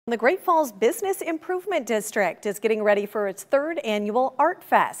The Great Falls Business Improvement District is getting ready for its third annual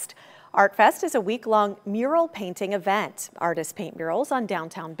ArtFest. ArtFest is a week-long mural painting event. Artists paint murals on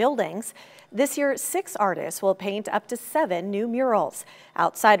downtown buildings. This year, 6 artists will paint up to 7 new murals.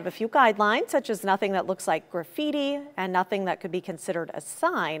 Outside of a few guidelines, such as nothing that looks like graffiti and nothing that could be considered a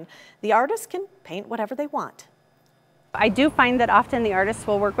sign, the artists can paint whatever they want. I do find that often the artists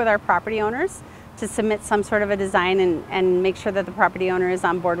will work with our property owners to submit some sort of a design and make sure that the property owner is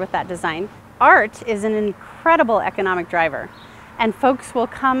on board with that design. Art is an incredible economic driver, and folks will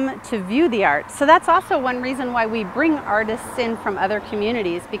come to view the art. So that's also one reason why we bring artists in from other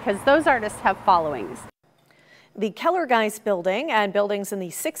communities, because those artists have followings. The Kellergeist building and buildings in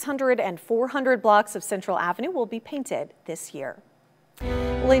the 600 and 400 blocks of Central Avenue will be painted this year.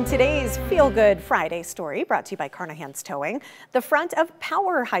 Well, in today's Feel Good Friday story, brought to you by Carnahan's Towing, the front of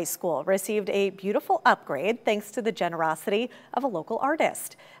Power High School received a beautiful upgrade thanks to the generosity of a local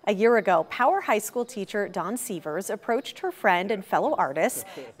artist. A year ago, Power High School teacher Dawn Sievers approached her friend and fellow artist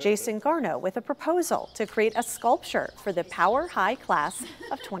Jason Garno with a proposal to create a sculpture for the Power High class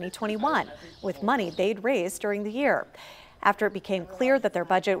of 2021 with money they'd raised during the year. After it became clear that their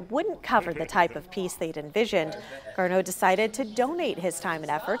budget wouldn't cover the type of piece they'd envisioned, Garno decided to donate his time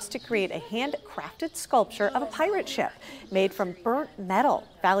and efforts to create a hand-crafted sculpture of a pirate ship made from burnt metal,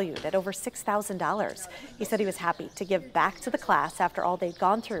 valued at over $6,000. He said he was happy to give back to the class after all they'd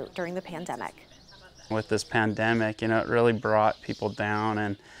gone through during the pandemic. With this pandemic, it really brought people down,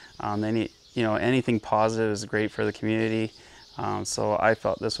 and they need, anything positive is great for the community. So I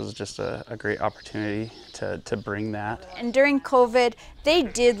felt this was just a great opportunity to bring that. And during COVID, they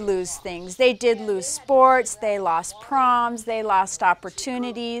did lose things. They did lose sports, they lost proms, they lost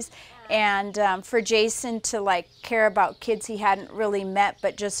opportunities. And for Jason to care about kids he hadn't really met,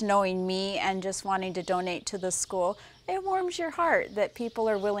 but just knowing me and just wanting to donate to the school, it warms your heart that people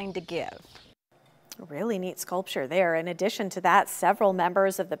are willing to give. Really neat sculpture there. In addition to that, several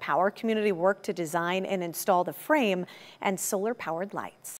members of the Power community worked to design and install the frame and solar-powered lights.